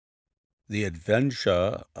The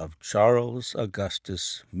Adventure of Charles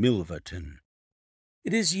Augustus Milverton.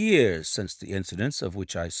 It is years since the incidents of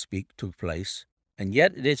which I speak took place, and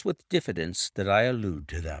yet it is with diffidence that I allude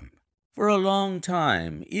to them. For a long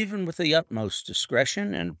time, even with the utmost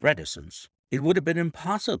discretion and reticence, it would have been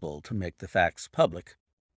impossible to make the facts public.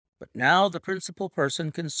 But now the principal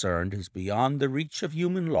person concerned is beyond the reach of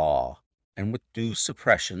human law, and with due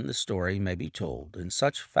suppression the story may be told in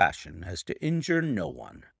such fashion as to injure no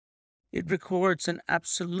one. It records an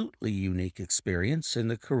absolutely unique experience in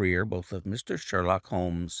the career both of Mr. Sherlock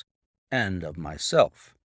Holmes and of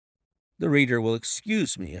myself. The reader will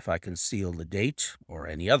excuse me if I conceal the date or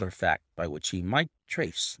any other fact by which he might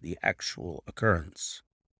trace the actual occurrence.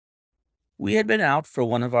 We had been out for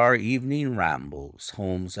one of our evening rambles,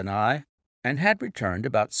 Holmes and I, and had returned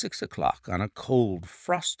about 6 o'clock on a cold,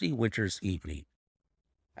 frosty winter's evening.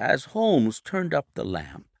 As Holmes turned up the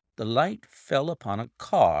lamp, the light fell upon a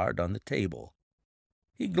card on the table.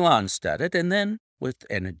 He glanced at it, and then, with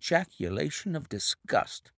an ejaculation of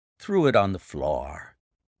disgust, threw it on the floor.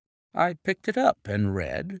 I picked it up and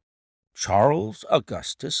read, Charles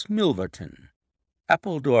Augustus Milverton,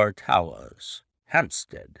 Appledore Towers,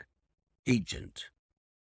 Hampstead, Agent.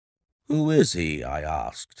 "Who is he?" I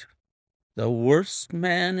asked. "The worst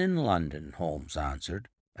man in London," Holmes answered,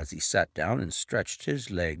 as he sat down and stretched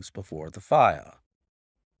his legs before the fire.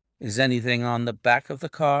 "Is anything on the back of the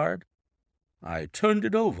card?" I turned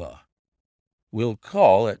it over. "Will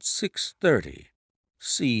call at 6:30,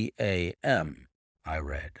 C.A.M., I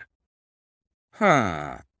read.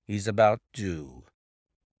 He's about due.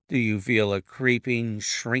 Do you feel a creeping,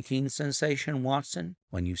 shrinking sensation, Watson,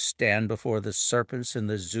 when you stand before the serpents in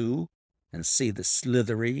the zoo and see the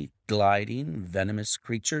slithery, gliding, venomous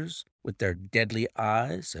creatures with their deadly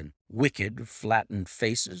eyes and wicked, flattened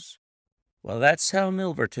faces? Well, that's how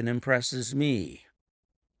Milverton impresses me.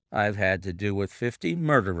 I've had to do with 50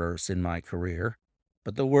 murderers in my career,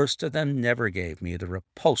 but the worst of them never gave me the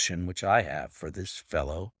repulsion which I have for this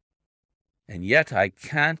fellow. And yet I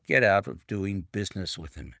can't get out of doing business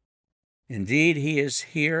with him. Indeed, he is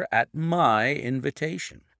here at my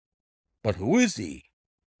invitation. But who is he?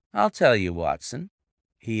 I'll tell you, Watson.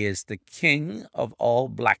 He is the king of all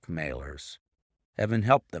blackmailers. Heaven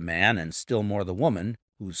help the man, and still more the woman,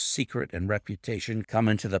 whose secret and reputation come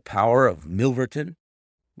into the power of Milverton.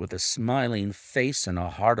 With a smiling face and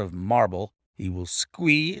a heart of marble, he will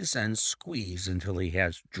squeeze and squeeze until he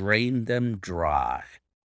has drained them dry.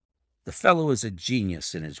 The fellow is a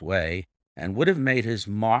genius in his way, and would have made his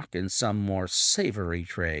mark in some more savory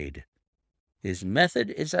trade. His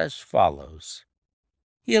method is as follows.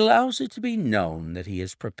 He allows it to be known that he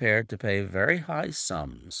is prepared to pay very high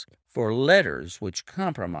sums for letters which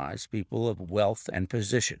compromise people of wealth and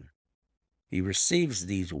position. He receives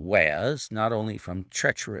these wares not only from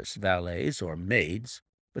treacherous valets or maids,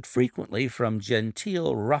 but frequently from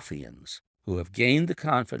genteel ruffians who have gained the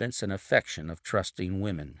confidence and affection of trusting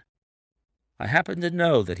women. I happen to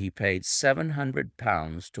know that he paid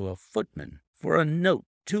 £700 to a footman for a note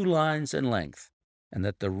 2 lines in length, and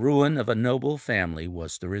that the ruin of a noble family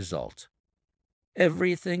was the result.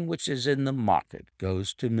 Everything which is in the market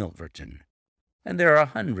goes to Milverton, and there are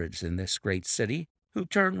hundreds in this great city who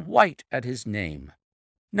turn white at his name.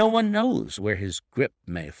 No one knows where his grip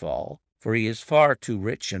may fall, for he is far too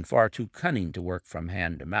rich and far too cunning to work from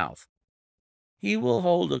hand to mouth. He will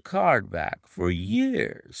hold a card back for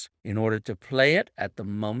years in order to play it at the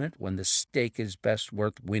moment when the stake is best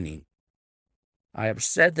worth winning. I have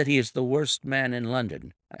said that he is the worst man in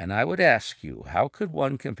London, and I would ask you, how could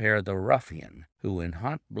one compare the ruffian who in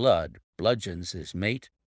hot blood bludgeons his mate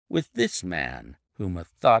with this man who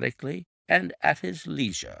methodically and at his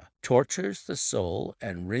leisure tortures the soul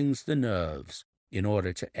and wrings the nerves in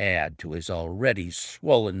order to add to his already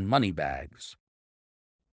swollen money-bags?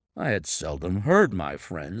 I had seldom heard my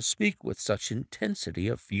friend speak with such intensity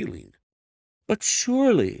of feeling. "But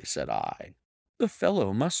surely," said I, "the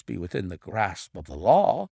fellow must be within the grasp of the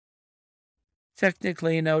law."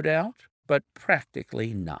 "Technically, no doubt, but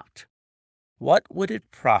practically not. What would it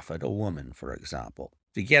profit a woman, for example,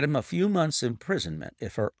 to get him a few months' imprisonment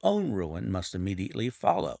if her own ruin must immediately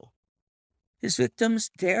follow? His victims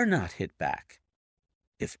dare not hit back.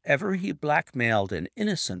 If ever he blackmailed an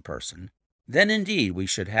innocent person, then indeed we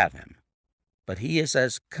should have him. But he is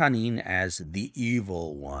as cunning as the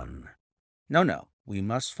evil one. No, we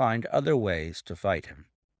must find other ways to fight him."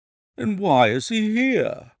 "And why is he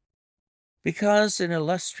here?" "Because an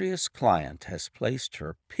illustrious client has placed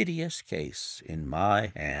her piteous case in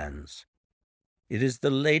my hands. It is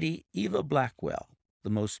the Lady Eva Blackwell, the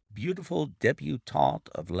most beautiful debutante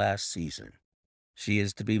of last season. She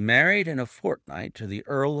is to be married in a fortnight to the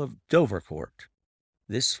Earl of Dovercourt.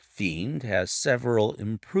 This fiend has several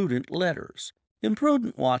imprudent letters.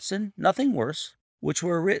 Imprudent, Watson, nothing worse, which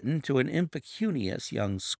were written to an impecunious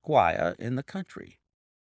young squire in the country.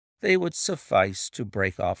 They would suffice to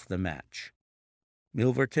break off the match.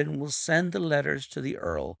 Milverton will send the letters to the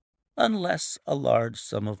Earl unless a large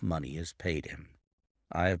sum of money is paid him.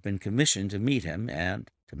 I have been commissioned to meet him and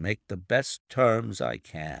to make the best terms I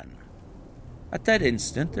can." At that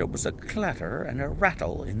instant there was a clatter and a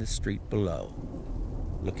rattle in the street below.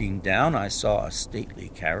 Looking down, I saw a stately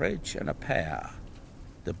carriage and a pair,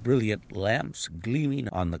 the brilliant lamps gleaming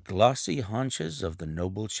on the glossy haunches of the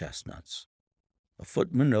noble chestnuts. A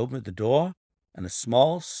footman opened the door, and a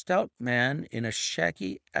small, stout man in a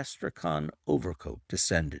shaggy astrakhan overcoat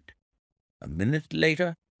descended. A minute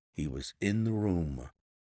later he was in the room.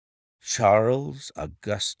 Charles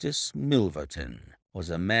Augustus Milverton was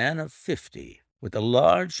a man of 50, with a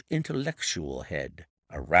large intellectual head,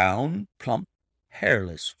 a round, plump,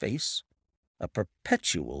 hairless face, a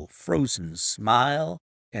perpetual frozen smile,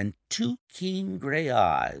 and two keen gray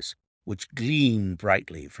eyes which gleamed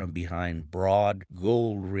brightly from behind broad,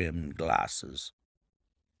 gold-rimmed glasses.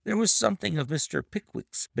 There was something of Mr.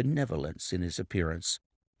 Pickwick's benevolence in his appearance,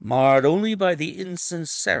 marred only by the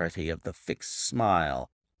insincerity of the fixed smile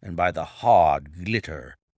and by the hard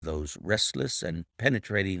glitter of those restless and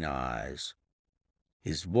penetrating eyes.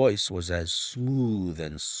 His voice was as smooth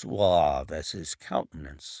and suave as his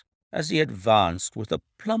countenance, as he advanced with a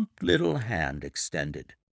plump little hand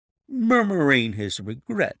extended, murmuring his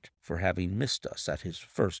regret for having missed us at his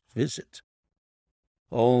first visit.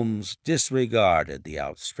 Holmes disregarded the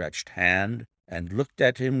outstretched hand and looked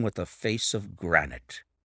at him with a face of granite.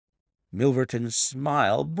 Milverton's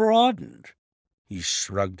smile broadened. He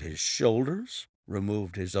shrugged his shoulders,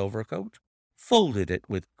 removed his overcoat, folded it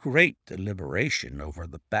with great deliberation over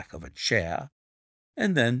the back of a chair,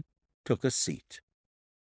 and then took a seat.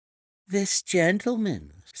 "This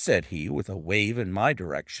gentleman," said he, with a wave in my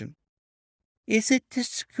direction, "is it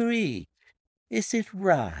discreet? Is it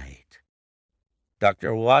right?"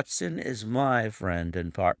 "Dr. Watson is my friend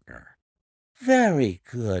and partner." "Very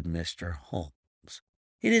good, Mr. Holmes.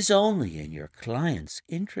 It is only in your client's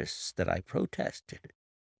interests that I protested.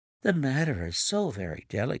 The matter is so very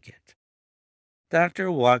delicate."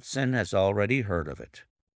 "Dr. Watson has already heard of it."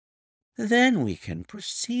 "Then we can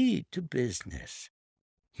proceed to business.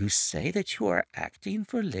 You say that you are acting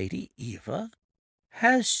for Lady Eva?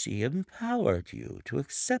 Has she empowered you to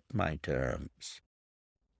accept my terms?"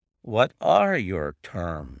 "What are your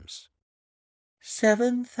terms?"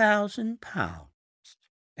 £7,000.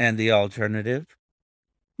 "And the alternative?"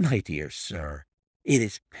 "My dear sir, it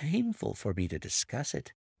is painful for me to discuss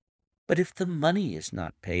it, but if the money is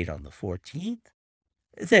not paid on the 14th,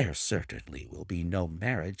 there certainly will be no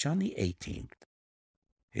marriage on the 18th.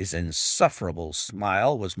 His insufferable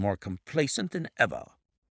smile was more complacent than ever.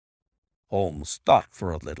 Holmes thought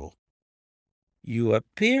for a little. "You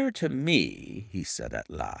appear to me," he said at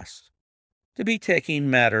last, "to be taking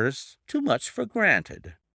matters too much for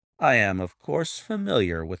granted. I am, of course,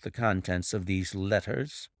 familiar with the contents of these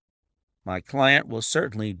letters. My client will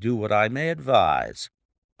certainly do what I may advise.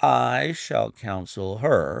 I shall counsel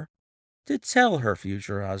her to tell her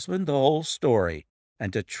future husband the whole story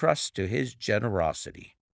and to trust to his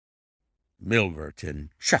generosity."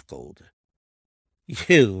 Milverton chuckled.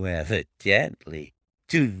 "You evidently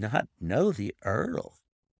do not know the Earl,"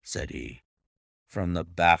 said he. From the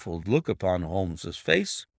baffled look upon Holmes's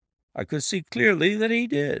face, I could see clearly that he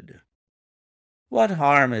did. "What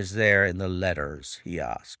harm is there in the letters?" he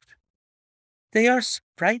asked. "They are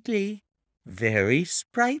sprightly, very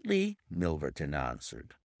sprightly," Milverton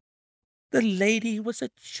answered. "The lady was a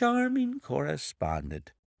charming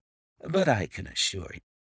correspondent, but I can assure you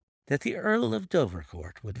that the Earl of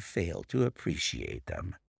Dovercourt would fail to appreciate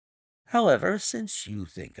them. However, since you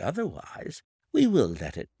think otherwise, we will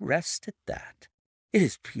let it rest at that. It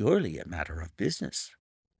is purely a matter of business.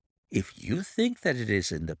 If you think that it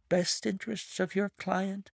is in the best interests of your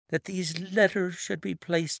client that these letters should be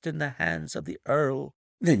placed in the hands of the Earl,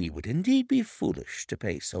 then you would indeed be foolish to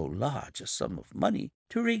pay so large a sum of money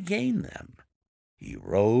to regain them." He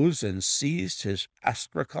rose and seized his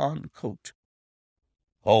astrakhan coat.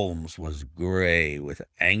 Holmes was gray with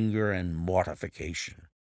anger and mortification.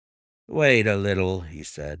 "Wait a little," he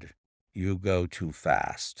said. "You go too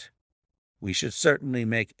fast. We should certainly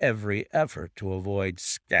make every effort to avoid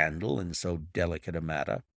scandal in so delicate a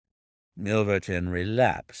matter." Milverton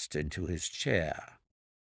relapsed into his chair.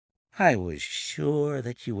 "I was sure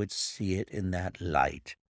that you would see it in that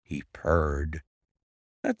light," he purred.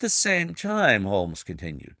 "At the same time," Holmes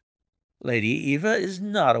continued, Lady Eva is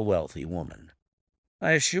not a wealthy woman.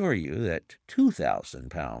 I assure you that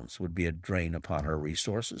 £2,000 would be a drain upon her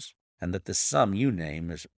resources, and that the sum you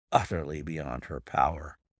name is utterly beyond her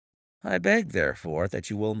power. I beg, therefore, that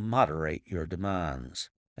you will moderate your demands,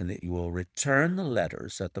 and that you will return the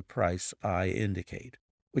letters at the price I indicate,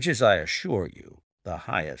 which is, I assure you, the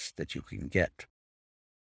highest that you can get."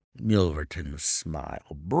 Milverton's smile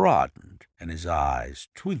broadened, and his eyes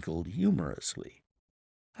twinkled humorously.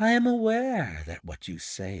 "I am aware that what you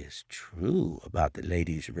say is true about the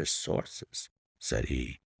lady's resources," said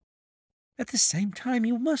he. "At the same time,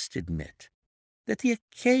 you must admit that the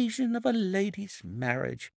occasion of a lady's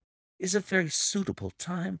marriage is a very suitable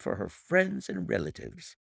time for her friends and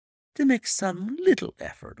relatives to make some little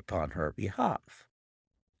effort upon her behalf.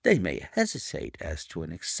 They may hesitate as to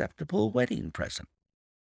an acceptable wedding present.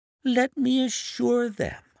 Let me assure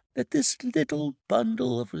them that this little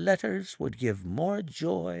bundle of letters would give more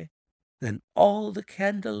joy than all the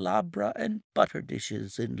candelabra and butter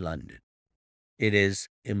dishes in London." "It is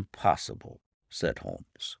impossible," said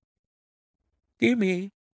Holmes. Dear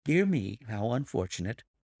me, how unfortunate!"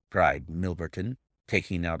 cried Milverton,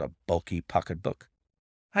 taking out a bulky pocket-book.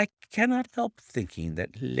 "I cannot help thinking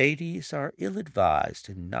that ladies are ill-advised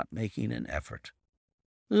in not making an effort.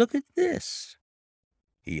 Look at this."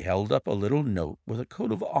 He held up a little note with a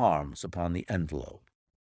coat of arms upon the envelope.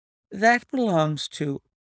 "That belongs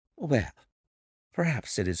to—well,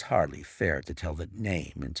 perhaps it is hardly fair to tell the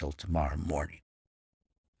name until tomorrow morning,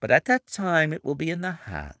 but at that time it will be in the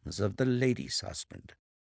hands of the lady's husband,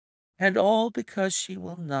 and all because she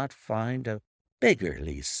will not find a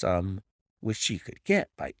beggarly sum which she could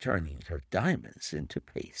get by turning her diamonds into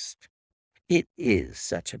paste. It is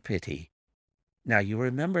such a pity. Now you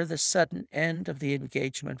remember the sudden end of the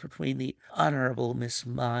engagement between the Honorable Miss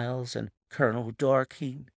Miles and Colonel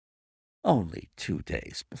Dorking? Only 2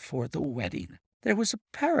 days before the wedding, there was a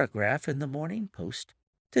paragraph in the Morning Post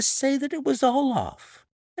to say that it was all off.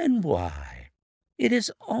 And why? It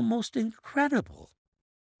is almost incredible,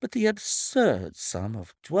 but the absurd sum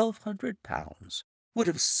of £1,200 would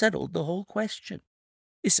have settled the whole question.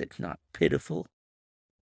 Is it not pitiful?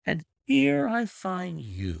 And here I find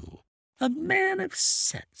you, a man of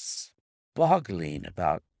sense, boggling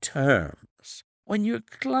about terms when your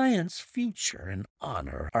client's future and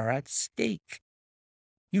honor are at stake.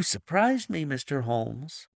 You surprise me, Mr.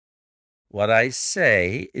 Holmes." "What I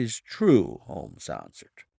say is true," Holmes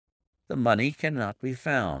answered. "The money cannot be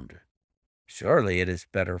found. Surely it is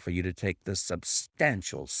better for you to take the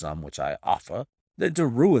substantial sum which I offer than to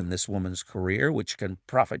ruin this woman's career, which can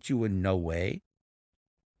profit you in no way."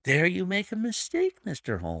 "There you make a mistake,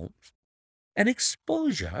 Mr. Holmes. An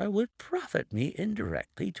exposure would profit me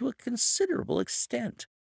indirectly to a considerable extent.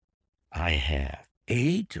 I have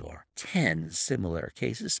 8 or 10 similar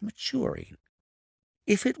cases maturing.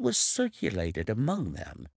 If it was circulated among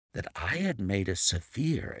them that I had made a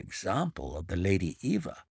severe example of the Lady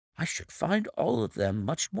Eva, I should find all of them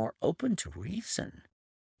much more open to reason.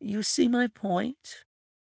 You see my point?"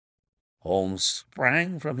 Holmes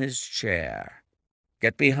sprang from his chair.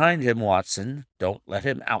 "Get behind him, Watson. Don't let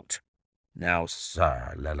him out. Now,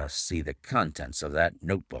 sir, let us see the contents of that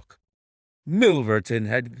notebook." Milverton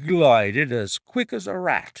had glided as quick as a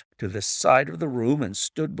rat to the side of the room and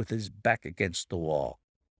stood with his back against the wall.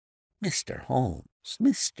 Mr.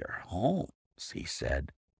 Holmes," he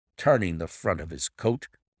said, turning the front of his coat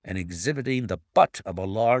and exhibiting the butt of a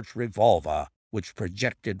large revolver which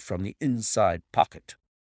projected from the inside pocket.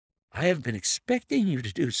 "I have been expecting you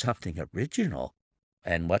to do something original,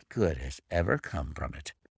 and what good has ever come from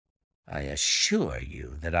it? I assure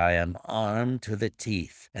you that I am armed to the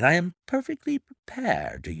teeth, and I am perfectly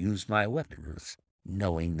prepared to use my weapons,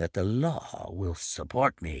 knowing that the law will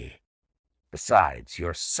support me. Besides,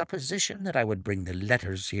 your supposition that I would bring the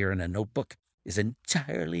letters here in a notebook is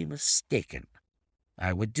entirely mistaken.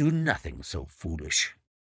 I would do nothing so foolish.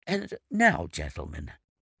 And now, gentlemen,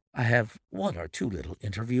 I have 1 or 2 little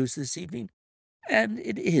interviews this evening, and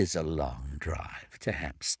it is a long drive to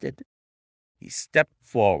Hampstead." He stepped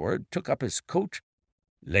forward, took up his coat,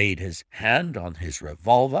 laid his hand on his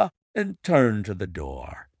revolver, and turned to the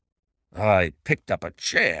door. I picked up a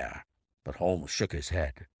chair, but Holmes shook his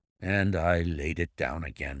head, and I laid it down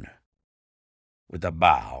again. With a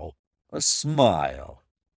bow, a smile,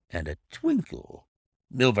 and a twinkle,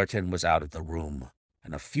 Milverton was out of the room,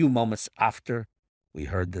 and a few moments after we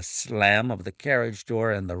heard the slam of the carriage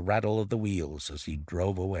door and the rattle of the wheels as he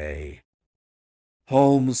drove away.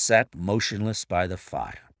 Holmes sat motionless by the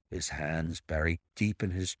fire, his hands buried deep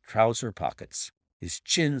in his trouser pockets, his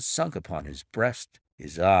chin sunk upon his breast,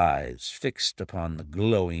 his eyes fixed upon the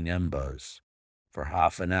glowing embers. For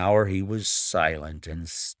half an hour he was silent and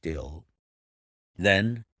still.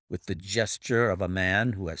 Then, with the gesture of a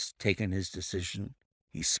man who has taken his decision,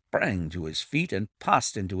 he sprang to his feet and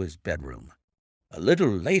passed into his bedroom. A little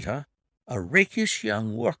later, a rakish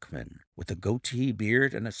young workman with a goatee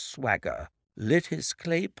beard and a swagger lit his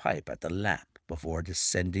clay pipe at the lamp before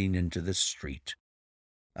descending into the street.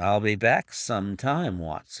 "I'll be back some time,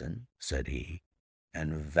 Watson," said he,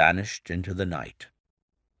 and vanished into the night.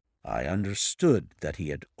 I understood that he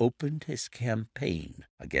had opened his campaign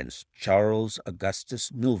against Charles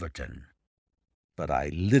Augustus Milverton, but I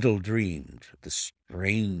little dreamed the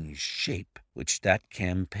strange shape which that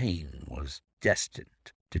campaign was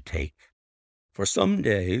destined to take. For some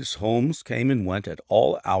days Holmes came and went at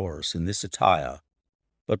all hours in this attire,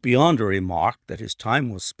 but beyond a remark that his time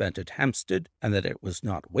was spent at Hampstead and that it was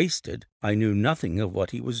not wasted, I knew nothing of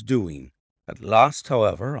what he was doing. At last,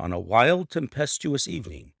 however, on a wild, tempestuous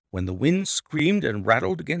evening, when the wind screamed and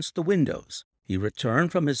rattled against the windows, he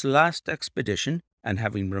returned from his last expedition, and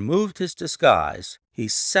having removed his disguise, he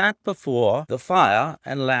sat before the fire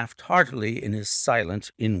and laughed heartily in his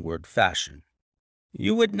silent, inward fashion.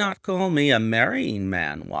 "You would not call me a marrying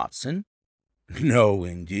man, Watson?" "No,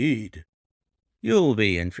 indeed." "You'll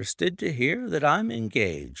be interested to hear that I'm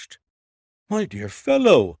engaged." "My dear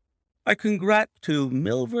fellow, I congrat to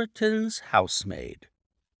Milverton's housemaid."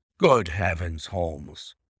 "Good heavens,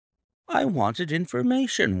 Holmes!" "I wanted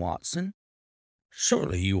information, Watson."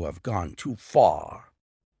 "Surely you have gone too far."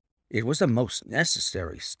 "It was a most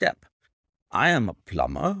necessary step. I am a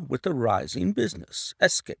plumber with a rising business,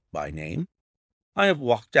 Escott by name. I have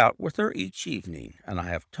walked out with her each evening, and I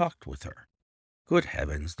have talked with her. Good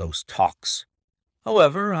heavens, those talks!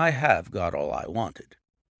 However, I have got all I wanted.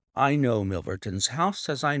 I know Milverton's house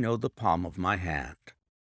as I know the palm of my hand."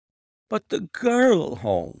 "But the girl,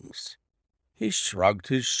 Holmes?" He shrugged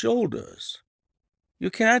his shoulders.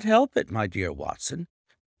 "You can't help it, my dear Watson.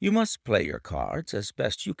 You must play your cards as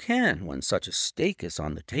best you can when such a stake is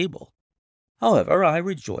on the table. However, I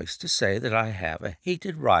rejoice to say that I have a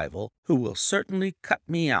hated rival who will certainly cut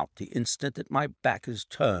me out the instant that my back is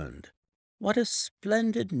turned. What a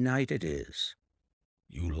splendid night it is!"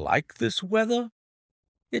 "You like this weather?"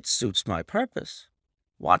 "It suits my purpose.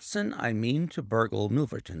 Watson, I mean to burgle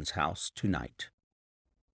Milverton's house tonight."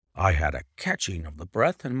 I had a catching of the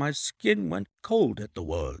breath, and my skin went cold at the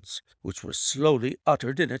words, which were slowly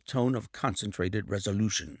uttered in a tone of concentrated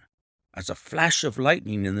resolution. As a flash of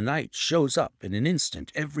lightning in the night shows up in an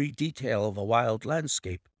instant every detail of a wild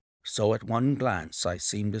landscape, so at one glance I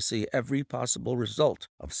seemed to see every possible result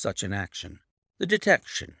of such an action: the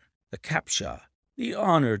detection, the capture, the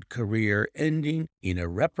honored career ending in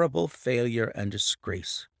irreparable failure and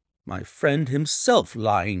disgrace, my friend himself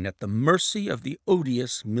lying at the mercy of the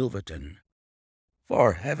odious Milverton.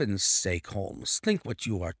 "For heaven's sake, Holmes, think what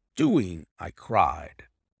you are doing," I cried.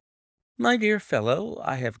 "My dear fellow,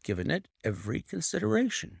 I have given it every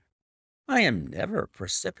consideration. I am never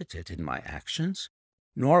precipitate in my actions,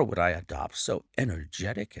 nor would I adopt so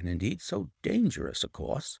energetic and indeed so dangerous a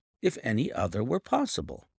course if any other were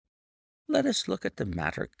possible. Let us look at the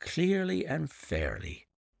matter clearly and fairly.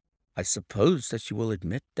 I suppose that you will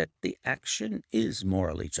admit that the action is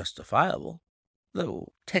morally justifiable,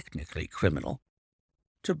 though technically criminal.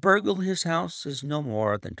 To burgle his house is no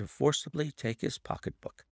more than to forcibly take his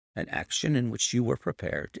pocketbook, an action in which you were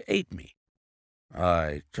prepared to aid me."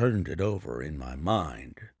 I turned it over in my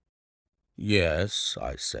mind. "Yes,"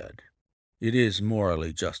 I said, "it is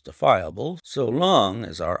morally justifiable, so long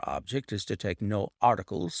as our object is to take no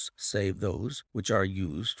articles save those which are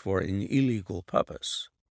used for an illegal purpose."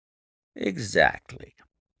 "Exactly.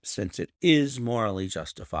 Since it is morally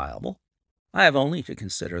justifiable, I have only to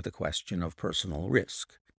consider the question of personal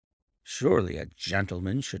risk. Surely a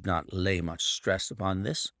gentleman should not lay much stress upon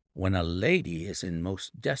this when a lady is in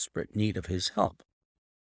most desperate need of his help."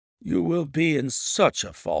 "You will be in such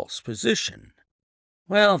a false position."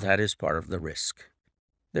 "Well, that is part of the risk.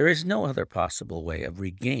 There is no other possible way of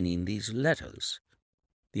regaining these letters.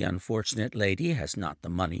 The unfortunate lady has not the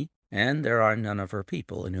money, and there are none of her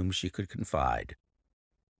people in whom she could confide.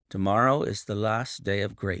 Tomorrow is the last day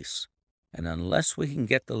of grace, and unless we can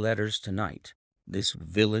get the letters tonight, this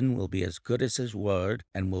villain will be as good as his word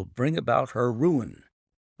and will bring about her ruin.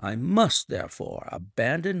 I must, therefore,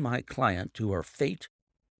 abandon my client to her fate,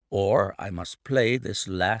 or I must play this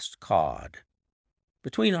last card.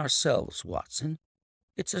 Between ourselves, Watson,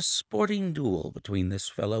 it's a sporting duel between this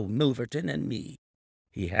fellow Milverton and me.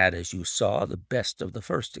 He had, as you saw, the best of the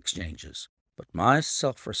first exchanges, but my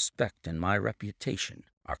self-respect and my reputation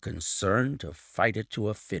are concerned to fight it to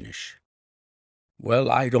a finish."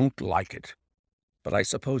 "Well, I don't like it." "But I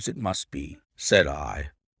suppose it must be," said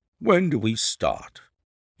I. "When do we start?"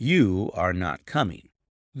 "You are not coming."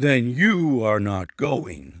 "Then you are not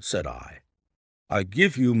going," said I. "I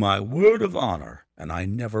give you my word of honor, and I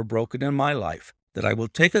never broke it in my life, that I will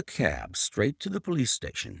take a cab straight to the police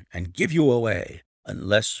station and give you away,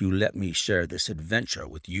 unless you let me share this adventure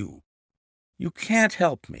with you. You can't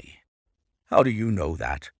help me." "How do you know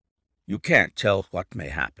that?" "You can't tell what may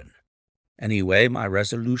happen. Anyway, my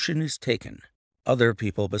resolution is taken. Other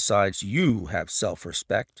people besides you have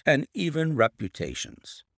self-respect and even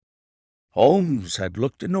reputations." Holmes had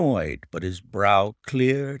looked annoyed, but his brow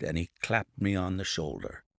cleared, and he clapped me on the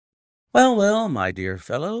shoulder. "Well, well, my dear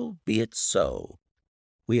fellow, be it so.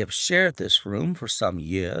 We have shared this room for some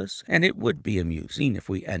years, and it would be amusing if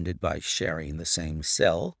we ended by sharing the same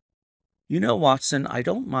cell. You know, Watson, I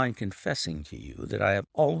don't mind confessing to you that I have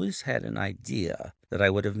always had an idea that I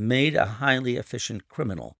would have made a highly efficient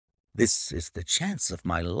criminal. This is the chance of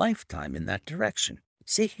my lifetime in that direction.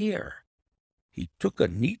 See here." He took a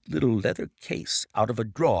neat little leather case out of a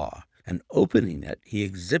drawer, and opening it, he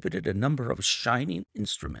exhibited a number of shining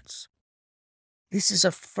instruments. "This is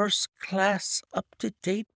a first-class,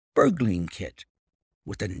 up-to-date burgling kit,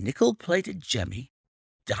 with a nickel-plated jemmy,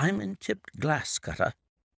 diamond-tipped glass cutter,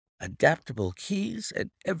 adaptable keys,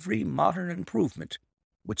 and every modern improvement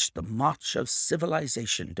which the march of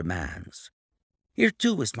civilization demands. Here,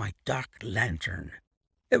 too, is my dark lantern.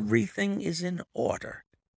 Everything is in order.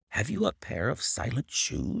 Have you a pair of silent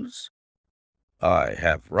shoes?" "I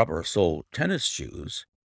have rubber-soled tennis shoes."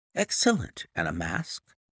 "Excellent. And a mask?"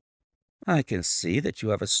 "I can see that you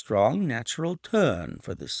have a strong natural turn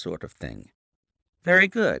for this sort of thing." "Very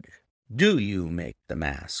good. Do you make the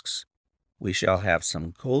masks. We shall have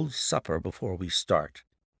some cold supper before we start.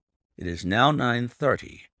 It is now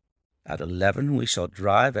 9:30. At 11 we shall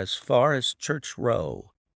drive as far as Church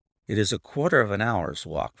Row. It is a quarter of an hour's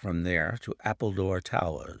walk from there to Appledore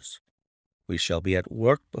Towers. We shall be at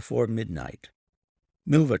work before midnight.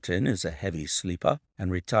 Milverton is a heavy sleeper,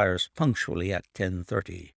 and retires punctually at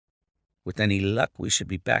 10:30. With any luck we should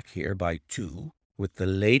be back here by 2, with the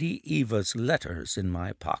Lady Eva's letters in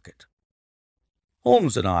my pocket.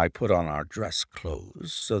 Holmes and I put on our dress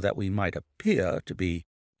clothes so that we might appear to be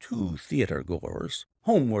 2 theatre-goers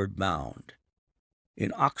homeward bound.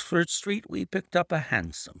 In Oxford Street we picked up a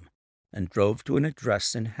hansom and drove to an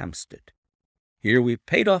address in Hampstead. Here we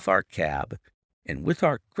paid off our cab, and with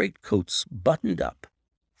our greatcoats buttoned up,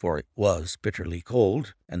 for it was bitterly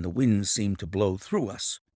cold and the wind seemed to blow through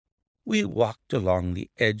us, we walked along the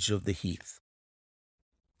edge of the heath.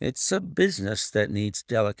 "It's a business that needs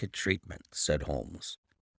delicate treatment," said Holmes.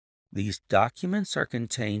 "These documents are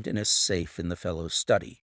contained in a safe in the fellow's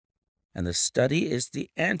study, and the study is the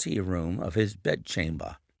ante-room of his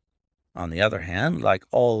bedchamber. On the other hand, like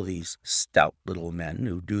all these stout little men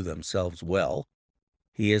who do themselves well,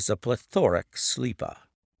 he is a plethoric sleeper.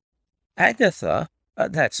 Agatha,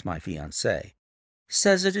 that's my fiancée,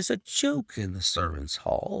 says it is a joke in the servants'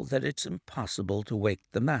 hall that it's impossible to wake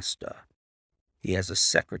the master. He has a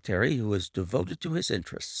secretary who is devoted to his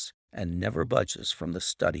interests and never budges from the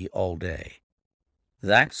study all day.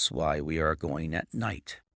 That's why we are going at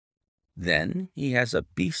night. Then he has a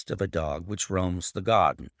beast of a dog which roams the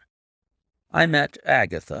garden. I met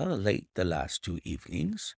Agatha late the last 2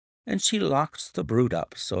 evenings, and she locks the brute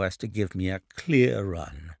up so as to give me a clear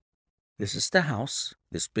run. This is the house,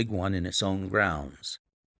 this big one in its own grounds.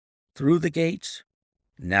 Through the gate,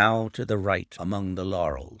 now to the right among the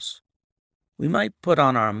laurels. We might put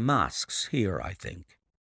on our masks here, I think.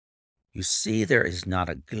 You see, there is not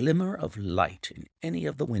a glimmer of light in any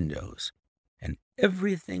of the windows, and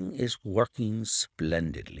everything is working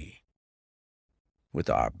splendidly. With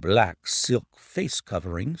our black silk face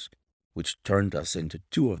coverings, which turned us into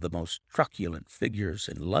 2 of the most truculent figures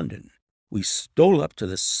in London, we stole up to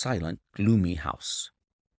the silent, gloomy house.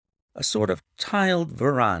 A sort of tiled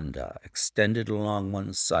veranda extended along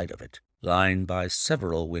one side of it, lined by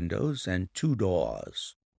several windows and 2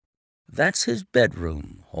 doors. "That's his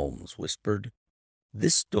bedroom," Holmes whispered.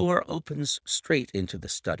 "This door opens straight into the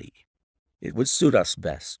study. It would suit us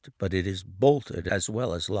best, but it is bolted as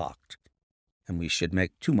well as locked, and we should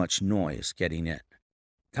make too much noise getting in.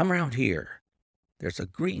 Come round here. There's a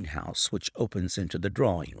greenhouse which opens into the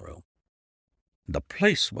drawing-room." The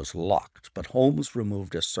place was locked, but Holmes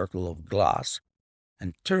removed a circle of glass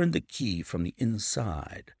and turned the key from the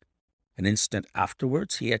inside. An instant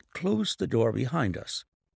afterwards he had closed the door behind us,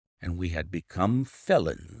 and we had become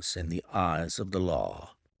felons in the eyes of the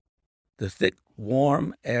law. The thick,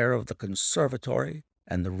 warm air of the conservatory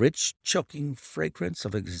and the rich, choking fragrance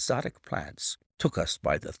of exotic plants took us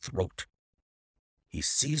by the throat. He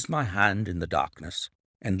seized my hand in the darkness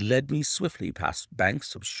and led me swiftly past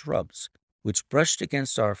banks of shrubs which brushed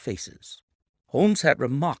against our faces. Holmes had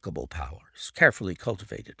remarkable powers, carefully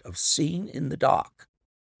cultivated, of seeing in the dark.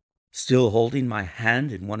 Still holding my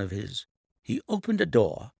hand in one of his, he opened a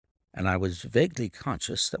door, and I was vaguely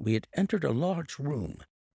conscious that we had entered a large room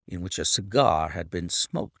in which a cigar had been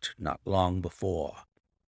smoked not long before.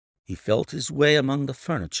 He felt his way among the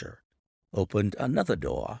furniture, opened another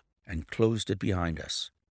door, and closed it behind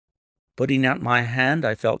us. Putting out my hand,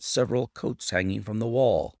 I felt several coats hanging from the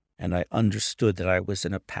wall, and I understood that I was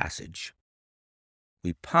in a passage.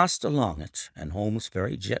 We passed along it, and Holmes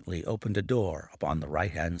very gently opened a door upon the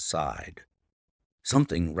right-hand side.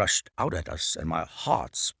 Something rushed out at us, and my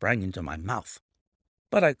heart sprang into my mouth,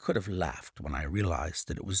 but I could have laughed when I realized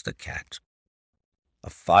that it was the cat. A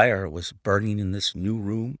fire was burning in this new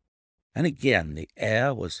room, and again the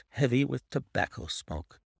air was heavy with tobacco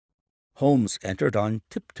smoke. Holmes entered on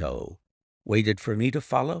tiptoe, waited for me to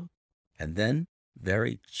follow, and then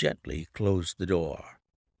very gently closed the door.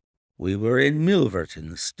 We were in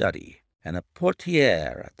Milverton's study, and a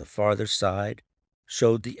portière at the farther side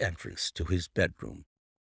showed the entrance to his bedroom.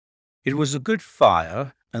 It was a good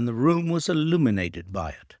fire, and the room was illuminated by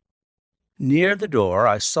it. Near the door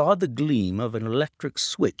I saw the gleam of an electric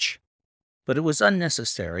switch, but it was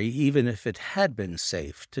unnecessary, even if it had been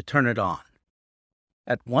safe, to turn it on.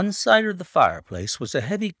 At one side of the fireplace was a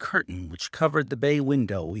heavy curtain which covered the bay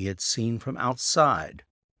window we had seen from outside.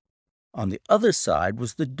 On the other side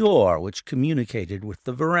was the door which communicated with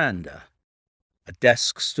the veranda. A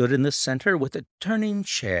desk stood in the center with a turning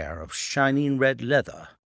chair of shining red leather.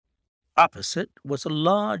 Opposite was a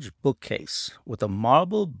large bookcase with a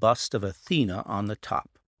marble bust of Athena on the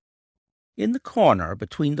top. In the corner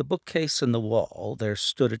between the bookcase and the wall there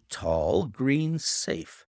stood a tall green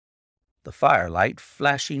safe, the firelight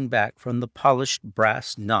flashing back from the polished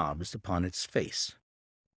brass knobs upon its face.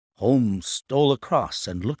 Holmes stole across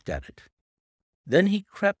and looked at it. Then he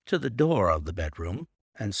crept to the door of the bedroom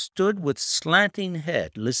and stood with slanting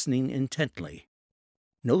head listening intently.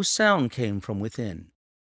 No sound came from within.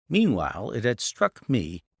 Meanwhile, it had struck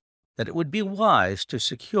me that it would be wise to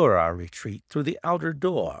secure our retreat through the outer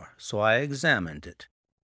door, so I examined it.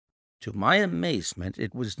 To my amazement,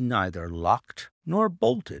 it was neither locked nor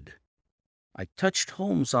bolted. I touched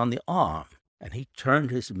Holmes on the arm, and he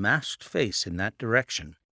turned his masked face in that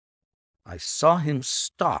direction. I saw him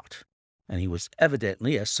start, and he was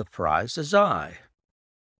evidently as surprised as I.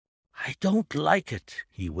 "I don't like it,"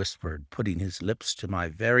 he whispered, putting his lips to my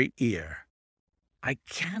very ear. "I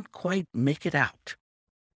can't quite make it out.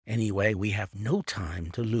 Anyway, we have no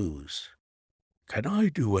time to lose." "Can I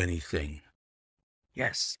do anything?"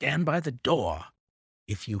 "Yes, stand by the door.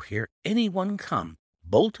 If you hear anyone come,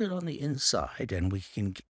 bolt it on the inside, and we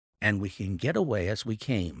can get away as we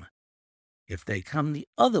came. If they come the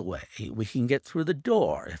other way, we can get through the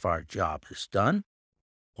door if our job is done,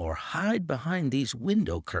 or hide behind these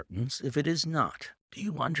window curtains if it is not. Do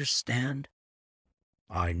you understand?"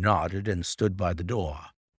 I nodded and stood by the door.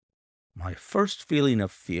 My first feeling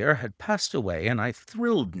of fear had passed away, and I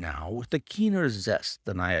thrilled now with a keener zest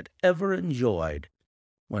than I had ever enjoyed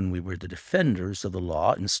when we were the defenders of the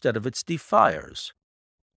law instead of its defiers.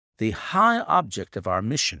 The high object of our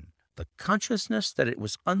mission, the consciousness that it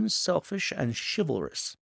was unselfish and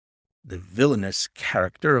chivalrous, the villainous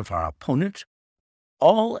character of our opponent,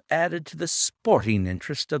 all added to the sporting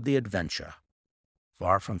interest of the adventure.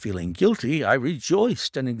 Far from feeling guilty, I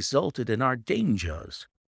rejoiced and exulted in our dangers.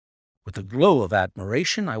 With a glow of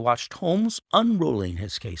admiration, I watched Holmes unrolling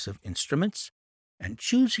his case of instruments and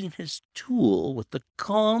choosing his tool with the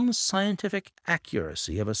calm scientific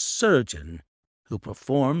accuracy of a surgeon who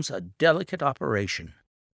performs a delicate operation.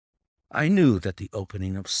 I knew that the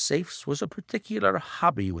opening of safes was a particular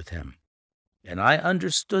hobby with him, and I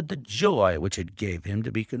understood the joy which it gave him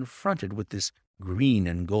to be confronted with this green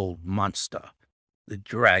and gold monster, the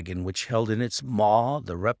dragon which held in its maw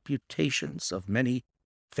the reputations of many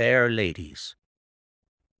fair ladies.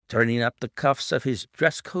 Turning up the cuffs of his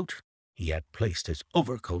dress coat, he had placed his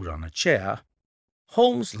overcoat on a chair.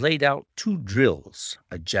 Holmes laid out 2 drills,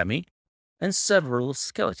 a jemmy, and several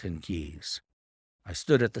skeleton keys. I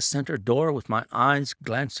stood at the center door with my eyes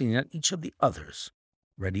glancing at each of the others,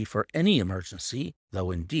 ready for any emergency,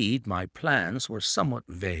 though indeed my plans were somewhat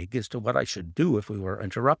vague as to what I should do if we were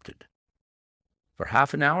interrupted. For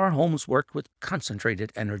half an hour Holmes worked with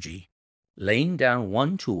concentrated energy, laying down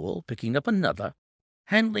one tool, picking up another,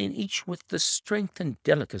 handling each with the strength and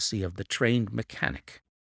delicacy of the trained mechanic.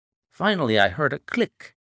 Finally I heard a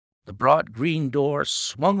click. The broad green door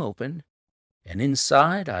swung open, and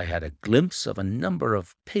inside I had a glimpse of a number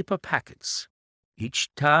of paper packets,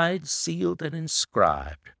 each tied, sealed, and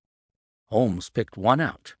inscribed. Holmes picked one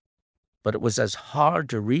out, but it was as hard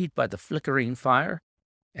to read by the flickering fire,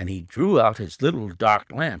 and he drew out his little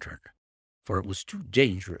dark lantern, for it was too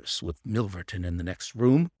dangerous, with Milverton in the next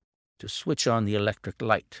room, to switch on the electric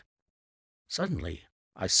light. Suddenly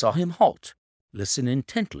I saw him halt, listen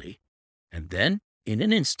intently, and then, in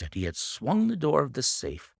an instant, he had swung the door of the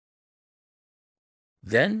safe.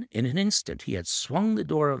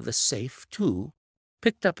 Too,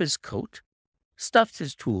 picked up his coat, stuffed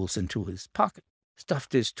his tools into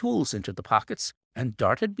the pockets, and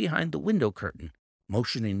darted behind the window curtain,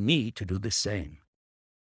 motioning me to do the same.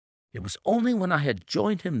 It was only when I had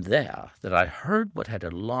joined him there that I heard what had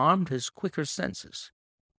alarmed his quicker senses.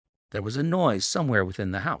 There was a noise somewhere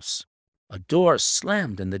within the house. A door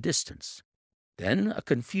slammed in the distance. Then a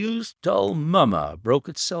confused, dull murmur broke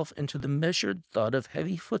itself into the measured thud of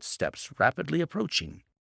heavy footsteps rapidly approaching.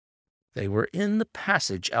 They were in the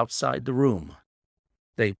passage outside the room.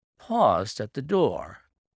 They paused at the door.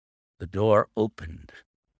 The door opened.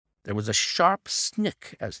 There was a sharp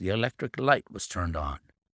snick as the electric light was turned on.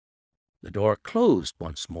 The door closed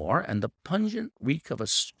once more, and the pungent reek of a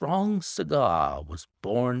strong cigar was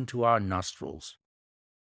borne to our nostrils.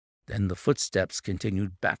 Then the footsteps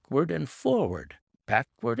continued backward and forward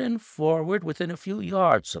within a few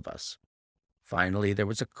yards of us. Finally there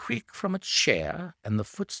was a creak from a chair, and the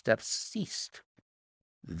footsteps ceased.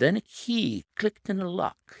 Then a key clicked in a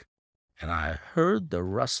lock, and I heard the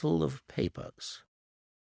rustle of papers.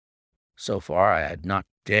 So far I had not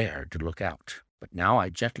dared to look out, but now I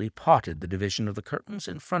gently parted the division of the curtains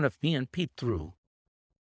in front of me and peeped through.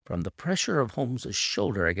 From the pressure of Holmes's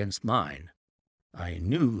shoulder against mine, I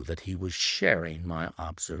knew that he was sharing my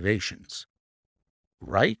observations.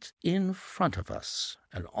 Right in front of us,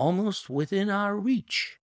 and almost within our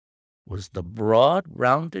reach, was the broad,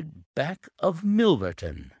 rounded back of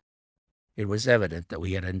Milverton. It was evident that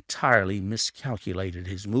we had entirely miscalculated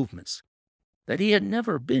his movements, that he had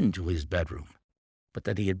never been to his bedroom, but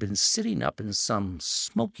that he had been sitting up in some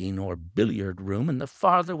smoking or billiard room in the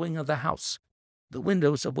farther wing of the house, the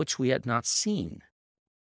windows of which we had not seen.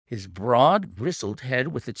 His broad, grizzled head,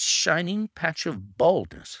 with its shining patch of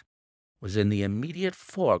baldness, was in the immediate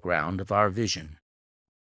foreground of our vision.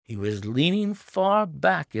 He was leaning far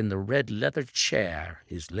back in the red leather chair,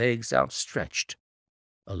 his legs outstretched,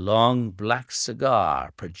 a long black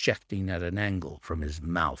cigar projecting at an angle from his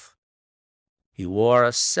mouth. He wore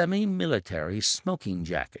a semi-military smoking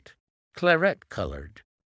jacket, claret-colored,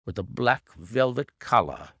 with a black velvet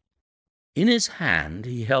collar. In his hand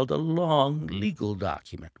he held a long legal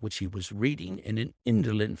document, which he was reading in an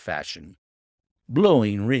indolent fashion,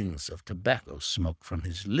 blowing rings of tobacco smoke from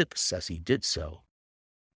his lips as he did so.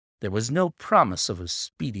 There was no promise of a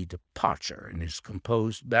speedy departure in his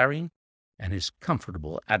composed bearing and his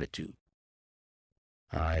comfortable attitude.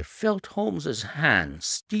 I felt Holmes's hand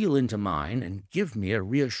steal into mine and give me a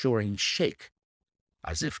reassuring shake,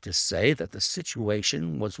 as if to say that the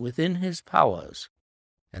situation was within his powers,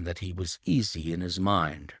 and that he was easy in his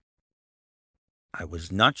mind. I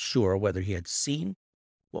was not sure whether he had seen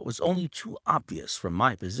what was only too obvious from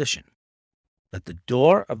my position, that the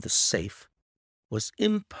door of the safe was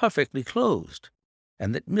imperfectly closed,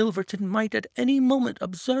 and that Milverton might at any moment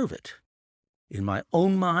observe it. In my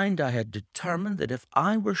own mind I had determined that if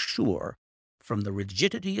I were sure, from the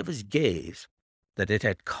rigidity of his gaze, that it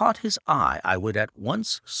had caught his eye, I would at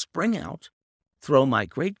once spring out, throw my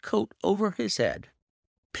greatcoat over his head,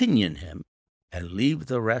 pinion him, and leave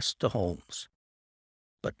the rest to Holmes.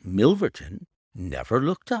 But Milverton never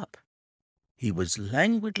looked up. He was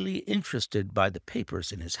languidly interested by the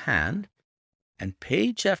papers in his hand, and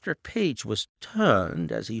page after page was turned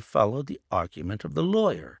as he followed the argument of the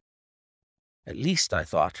lawyer. At least, I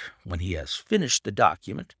thought, when he has finished the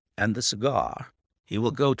document and the cigar, he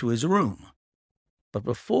will go to his room. But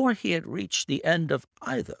before he had reached the end of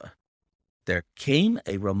either, there came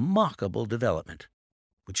a remarkable development,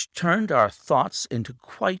 which turned our thoughts into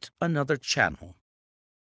quite another channel.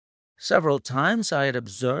 Several times I had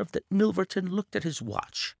observed that Milverton looked at his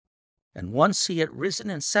watch, and once he had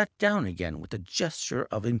risen and sat down again with a gesture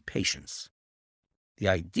of impatience. The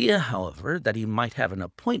idea, however, that he might have an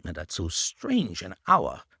appointment at so strange an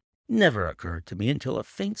hour never occurred to me until a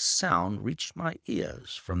faint sound reached my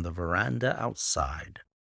ears from the veranda outside.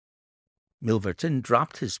 Milverton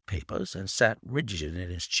dropped his papers and sat rigid in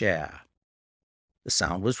his chair. The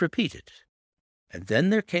sound was repeated, and then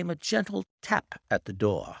there came a gentle tap at the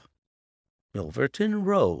door. Milverton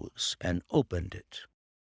rose and opened it.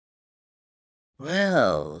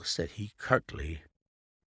 "Well," said he curtly,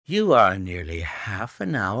 "you are nearly half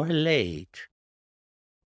an hour late."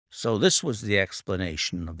 So this was the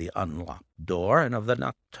explanation of the unlocked door and of the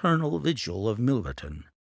nocturnal vigil of Milverton.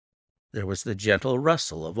 There was the gentle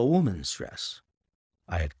rustle of a woman's dress.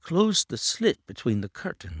 I had closed the slit between the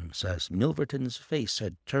curtains as Milverton's face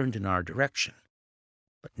had turned in our direction,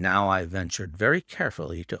 but now I ventured very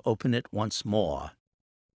carefully to open it once more.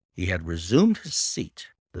 He had resumed his seat,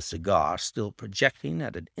 the cigar still projecting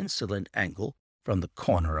at an insolent angle from the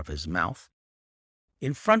corner of his mouth.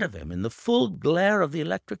 In front of him, in the full glare of the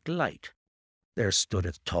electric light, there stood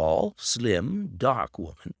a tall, slim, dark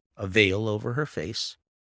woman, a veil over her face,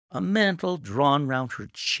 a mantle drawn round her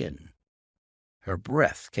chin. Her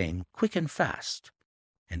breath came quick and fast,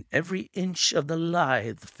 and every inch of the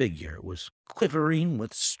lithe figure was quivering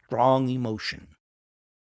with strong emotion.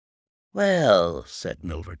 "Well," said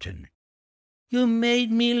Milverton, "you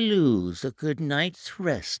made me lose a good night's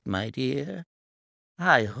rest, my dear.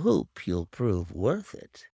 I hope you'll prove worth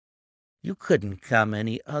it. You couldn't come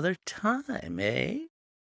any other time, eh?"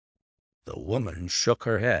 The woman shook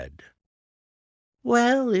her head.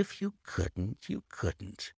 "Well, if you couldn't, you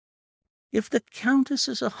couldn't. If the Countess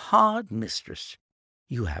is a hard mistress,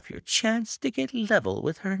 you have your chance to get level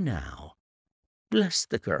with her now. Bless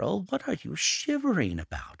the girl, what are you shivering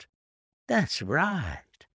about? That's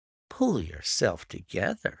right. Pull yourself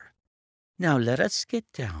together. Now let us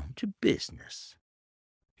get down to business."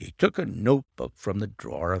 He took a notebook from the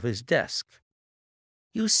drawer of his desk.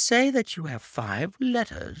 "You say that you have 5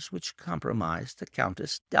 letters which compromise the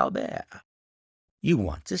Countess d'Albert. You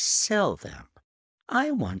want to sell them. I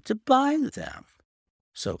want to buy them.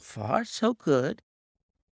 So far, so good.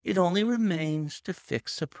 It only remains to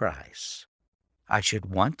fix a price. I should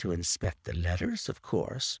want to inspect the letters, of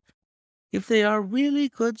course. If they are really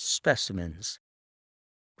good specimens.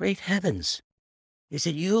 Great heavens! Is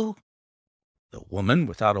it you?" The woman,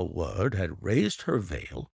 without a word, had raised her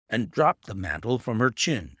veil and dropped the mantle from her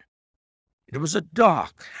chin. It was a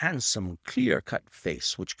dark, handsome, clear-cut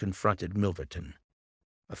face which confronted Milverton.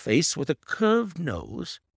 A face with a curved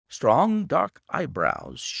nose, strong dark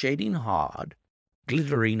eyebrows shading hard,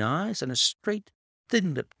 glittering eyes, and a straight,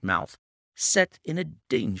 thin-lipped mouth set in a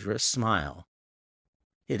dangerous smile.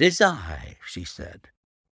 "It is I," she said,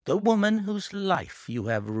 "the woman whose life you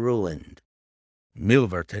have ruined."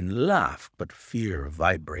 Milverton laughed, but fear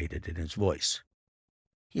vibrated in his voice.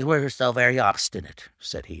 "You were so very obstinate,"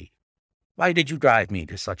 said he. "Why did you drive me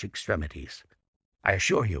to such extremities? I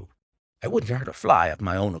assure you, I wouldn't hurt a fly of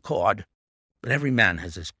my own accord. But every man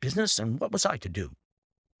has his business, and what was I to do?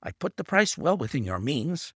 I put the price well within your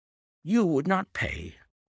means. You would not pay.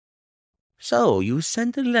 So you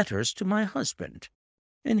sent the letters to my husband,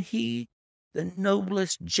 and he, the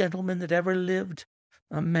noblest gentleman that ever lived,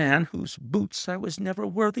 a man whose boots I was never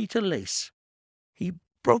worthy to lace, he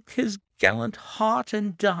broke his gallant heart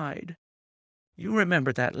and died. You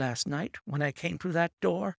remember that last night when I came through that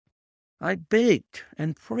door? I begged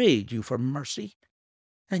and prayed you for mercy,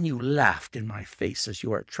 and you laughed in my face as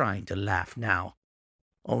you are trying to laugh now.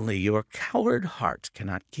 Only your coward heart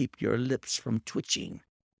cannot keep your lips from twitching.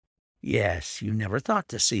 Yes, you never thought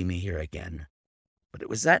to see me here again, but it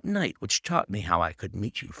was that night which taught me how I could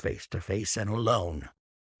meet you face to face and alone.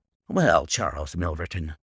 Well, Charles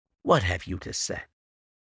Milverton, what have you to say?"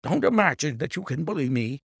 "Don't imagine that you can bully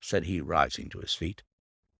me," said he, rising to his feet.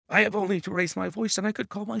 "I have only to raise my voice, and I could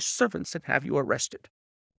call my servants and have you arrested.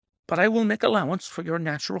 But I will make allowance for your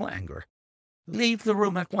natural anger. Leave the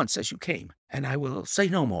room at once as you came, and I will say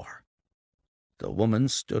no more." The woman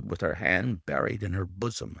stood with her hand buried in her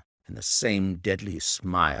bosom, and the same deadly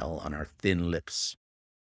smile on her thin lips.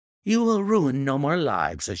 "You will ruin no more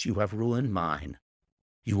lives as you have ruined mine.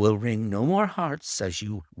 You will wring no more hearts as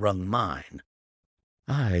you wrung mine.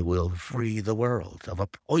 I will free the world of a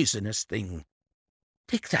poisonous thing.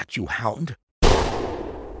 Take that, you hound!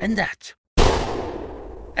 And that!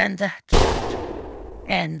 And that!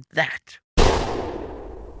 And that!"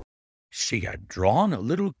 She had drawn a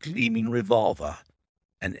little gleaming revolver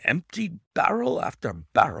and emptied barrel after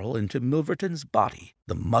barrel into Milverton's body,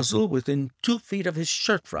 the muzzle within 2 feet of his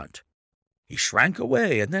shirt-front. He shrank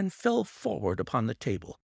away and then fell forward upon the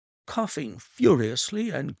table, coughing furiously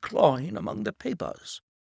and clawing among the papers.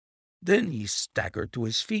 Then he staggered to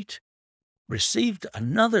his feet, received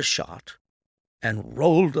another shot, and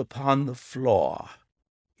rolled upon the floor.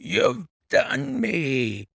 "You've done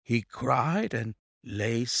me!" he cried, and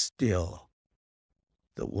lay still.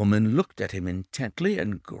 The woman looked at him intently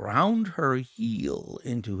and ground her heel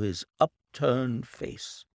into his upturned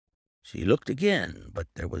face. She looked again,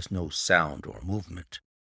 but there was no sound or movement.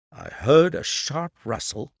 I heard a sharp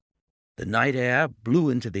rustle. The night air blew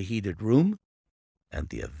into the heated room, and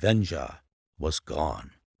the avenger was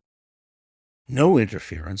gone. No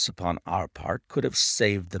interference upon our part could have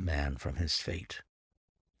saved the man from his fate.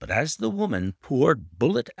 But as the woman poured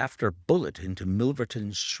bullet after bullet into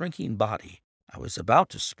Milverton's shrinking body, I was about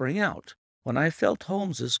to spring out, when I felt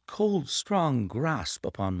Holmes's cold, strong grasp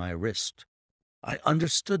upon my wrist. I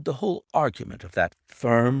understood the whole argument of that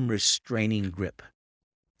firm, restraining grip,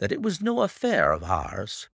 that it was no affair of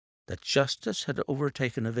ours, that justice had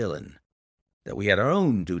overtaken a villain, that we had our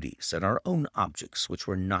own duties and our own objects which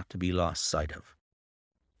were not to be lost sight of.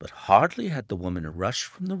 But hardly had the woman rushed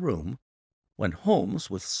from the room, when Holmes,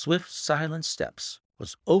 with swift, silent steps,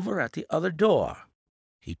 was over at the other door.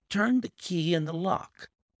 He turned the key in the lock.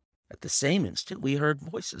 At the same instant we heard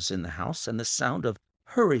voices in the house and the sound of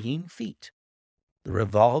hurrying feet. The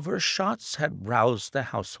revolver shots had roused the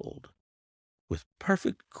household. With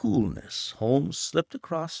perfect coolness, Holmes slipped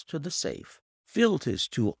across to the safe, filled his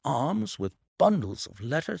two arms with bundles of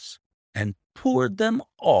letters, and poured them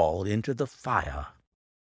all into the fire.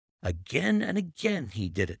 Again and again he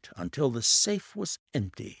did it, until the safe was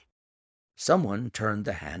empty. Someone turned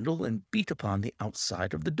the handle and beat upon the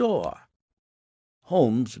outside of the door.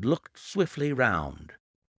 Holmes looked swiftly round.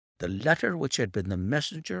 The letter which had been the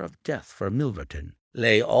messenger of death for Milverton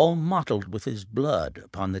lay all mottled with his blood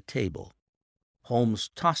upon the table.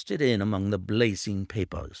 Holmes tossed it in among the blazing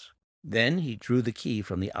papers. Then he drew the key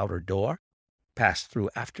from the outer door, passed through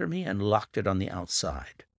after me, and locked it on the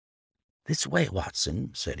outside. "This way,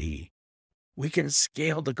 Watson," said he. "We can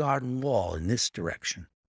scale the garden wall in this direction."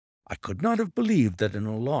 I could not have believed that an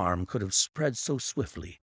alarm could have spread so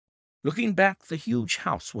swiftly. Looking back, the huge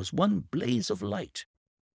house was one blaze of light.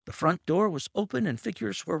 The front door was open, and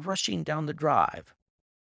figures were rushing down the drive.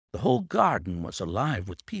 The whole garden was alive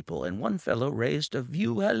with people, and one fellow raised a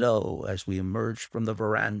view hallo as we emerged from the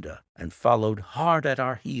veranda and followed hard at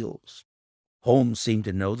our heels. Holmes seemed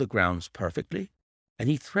to know the grounds perfectly, and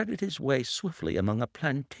he threaded his way swiftly among a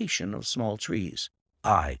plantation of small trees,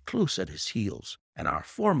 I close at his heels, and our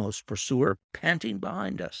foremost pursuer panting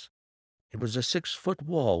behind us. It was a 6-foot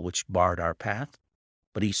wall which barred our path,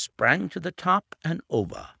 but he sprang to the top and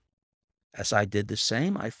over. As I did the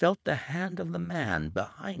same, I felt the hand of the man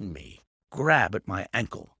behind me grab at my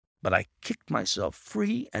ankle, but I kicked myself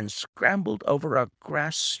free and scrambled over a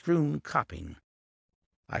grass-strewn coping.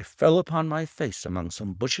 I fell upon my face among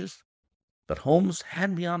some bushes, but Holmes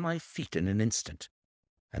had me on my feet in an instant,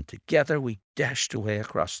 and together we dashed away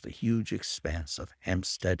across the huge expanse of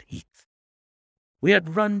Hampstead Heath. We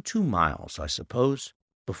had run 2 miles, I suppose,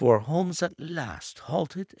 before Holmes at last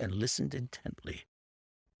halted and listened intently.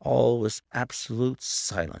 All was absolute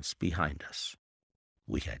silence behind us.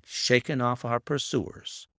 We had shaken off our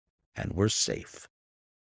pursuers, and were safe.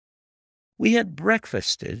 We had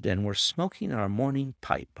breakfasted and were smoking our morning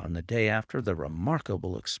pipe on the day after the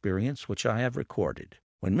remarkable experience which I have recorded,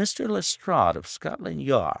 when Mr. Lestrade of Scotland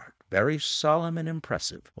Yard, very solemn and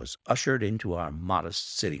impressive, was ushered into our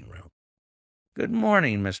modest sitting-room. "Good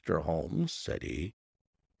morning, Mr. Holmes," said he.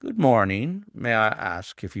 "Good morning. May I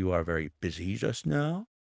ask if you are very busy just now?"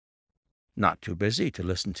 "Not too busy to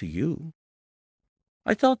listen to you."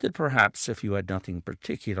 "I thought that perhaps if you had nothing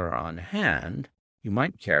particular on hand, you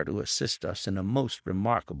might care to assist us in a most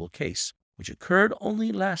remarkable case which occurred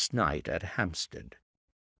only last night at Hampstead."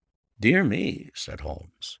 "Dear me," said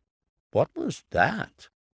Holmes, "what was that?"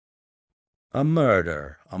 "A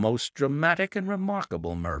murder, a most dramatic and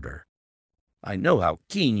remarkable murder. I know how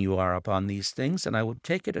keen you are upon these things, and I would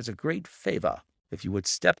take it as a great favor if you would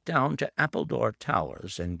step down to Appledore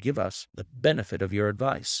Towers and give us the benefit of your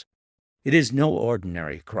advice. It is no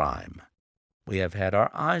ordinary crime. We have had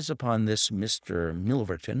our eyes upon this Mr.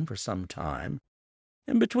 Milverton for some time,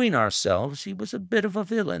 and between ourselves he was a bit of a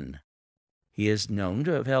villain. He is known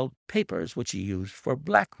to have held papers which he used for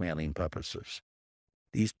blackmailing purposes.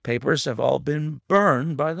 These papers have all been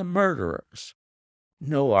burned by the murderers.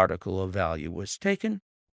 No article of value was taken,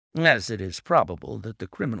 as it is probable that the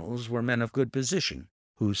criminals were men of good position,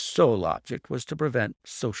 whose sole object was to prevent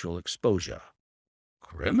social exposure."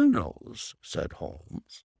 "Criminals?" said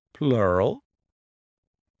Holmes. "Plural?"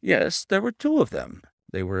 "Yes, there were 2 of them.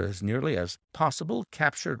 They were as nearly as possible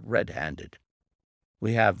captured red-handed.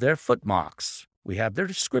 We have their footmarks. We have their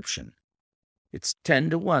description. It's 10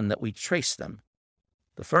 to 1 that we trace them.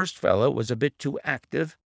 The first fellow was a bit too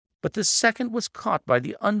active, but the second was caught by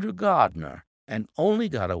the under-gardener, and only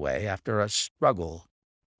got away after a struggle.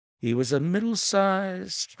 He was a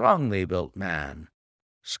middle-sized, strongly built man,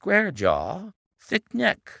 square jaw, thick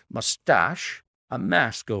neck, moustache, a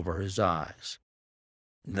mask over his eyes."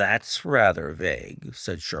 "That's rather vague,"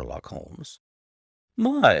 said Sherlock Holmes.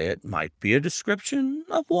 "My, it might be a description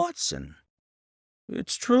of Watson."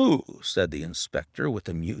 "It's true," said the inspector with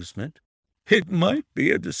amusement. It might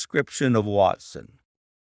be a description of Watson.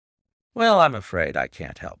 Well, I'm afraid I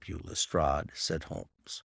can't help you, Lestrade, said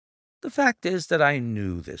Holmes. The fact is that I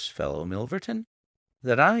knew this fellow Milverton,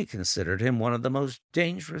 that I considered him one of the most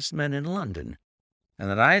dangerous men in London, and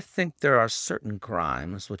that I think there are certain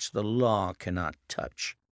crimes which the law cannot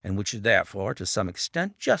touch, and which therefore to some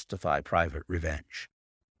extent justify private revenge.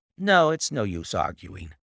 No, it's no use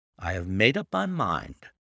arguing. I have made up my mind.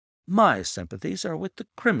 My sympathies are with the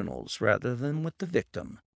criminals rather than with the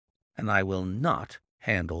victim, and I will not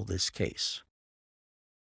handle this case.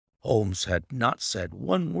 Holmes had not said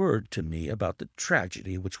one word to me about the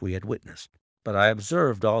tragedy which we had witnessed, but I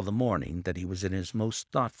observed all the morning that he was in his most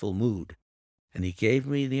thoughtful mood, and he gave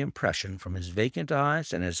me the impression, from his vacant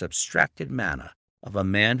eyes and his abstracted manner, of a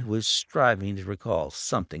man who is striving to recall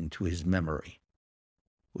something to his memory.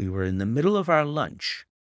 We were in the middle of our lunch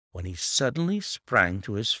when he suddenly sprang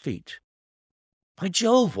to his feet. "By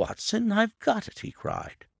Jove, Watson, I've got it!" he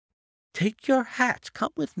cried. "Take your hat.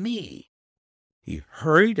 Come with me." He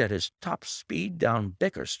hurried at his top speed down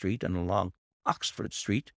Baker Street and along Oxford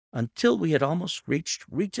Street until we had almost reached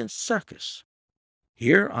Regent's Circus.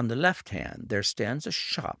 Here on the left hand there stands a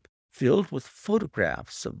shop filled with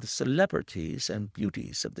photographs of the celebrities and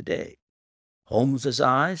beauties of the day. Holmes's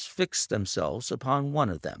eyes fixed themselves upon one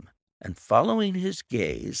of them, and following his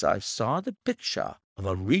gaze I saw the picture of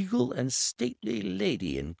a regal and stately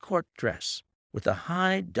lady in court dress, with a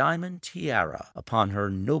high diamond tiara upon her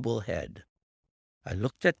noble head. I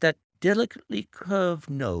looked at that delicately curved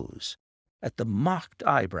nose, at the marked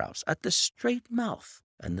eyebrows, at the straight mouth,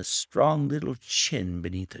 and the strong little chin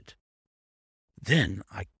beneath it. Then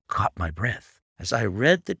I caught my breath as I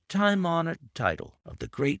read the time-honored title of the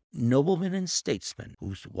great nobleman and statesman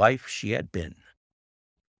whose wife she had been.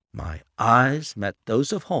 My eyes met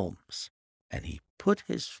those of Holmes, and he put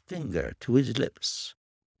his finger to his lips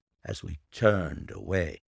as we turned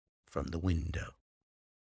away from the window.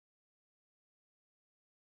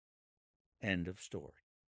 End of story.